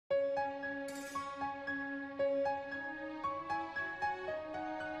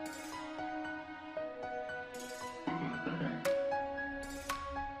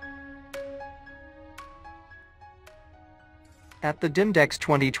At the DIMDEX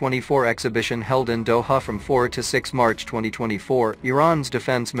 2024 exhibition held in Doha from 4 to 6 March 2024, Iran's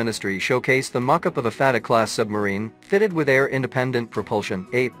Defense Ministry showcased the mockup of a Fateh-class submarine, fitted with air-independent propulsion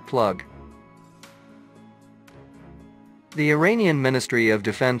 (AIP) plug. The Iranian Ministry of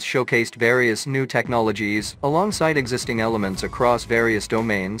Defense showcased various new technologies, alongside existing elements across various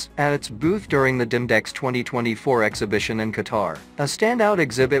domains, at its booth during the DIMDEX 2024 exhibition in Qatar. A standout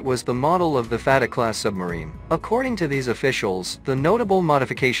exhibit was the model of the Fateh-class submarine. According to these officials, the notable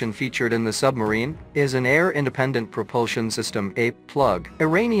modification featured in the submarine is an air-independent propulsion system (AIP) plug.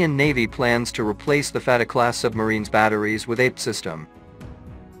 Iranian Navy plans to replace the Fateh-class submarine's batteries with AIP system.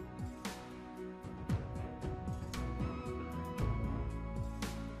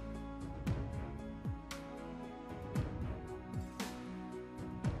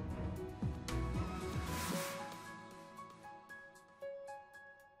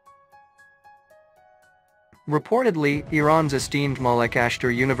 Reportedly, Iran's esteemed Malik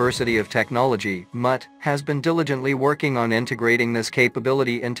Ashtar University of Technology (MUT) has been diligently working on integrating this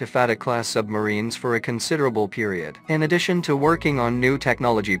capability into Fateh-class submarines for a considerable period. In addition to working on new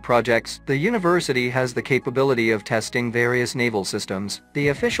technology projects, the university has the capability of testing various naval systems. The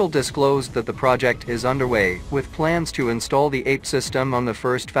official disclosed that the project is underway, with plans to install the AIP system on the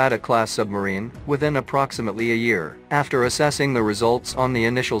first Fateh-class submarine within approximately a year. After assessing the results on the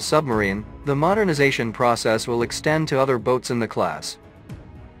initial submarine, the modernization process will extend to other boats in the class.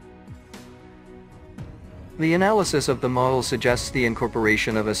 The analysis of the model suggests the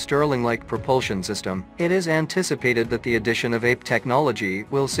incorporation of a Stirling-like propulsion system. It is anticipated that the addition of AIP technology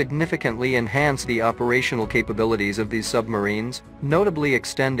will significantly enhance the operational capabilities of these submarines, notably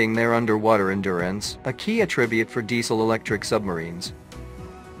extending their underwater endurance, a key attribute for diesel-electric submarines.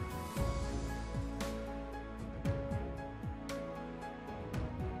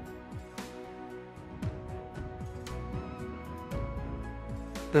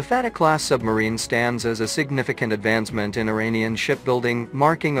 The Fateh-class submarine stands as a significant advancement in Iranian shipbuilding,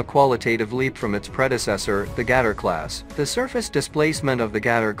 marking a qualitative leap from its predecessor, the Gadir-class. The surface displacement of the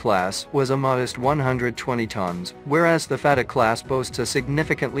Gadir-class was a modest 120 tons, whereas the Fateh-class boasts a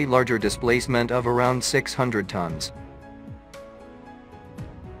significantly larger displacement of around 600 tons.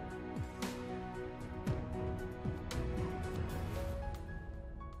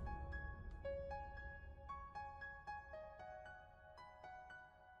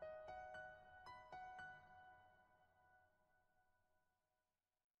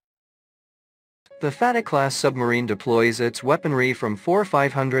 The Fateh-class submarine deploys its weaponry from four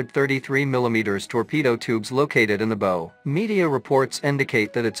 533mm torpedo tubes located in the bow. Media reports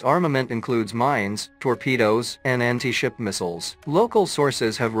indicate that its armament includes mines, torpedoes, and anti-ship missiles. Local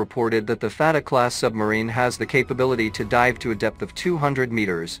sources have reported that the Fateh-class submarine has the capability to dive to a depth of 200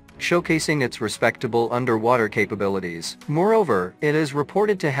 meters, showcasing its respectable underwater capabilities. Moreover, it is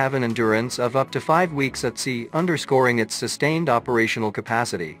reported to have an endurance of up to 5 weeks at sea, underscoring its sustained operational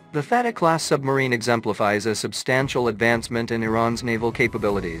capacity. The Fateh-class submarine exemplifies a substantial advancement in Iran's naval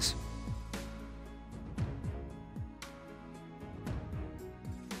capabilities.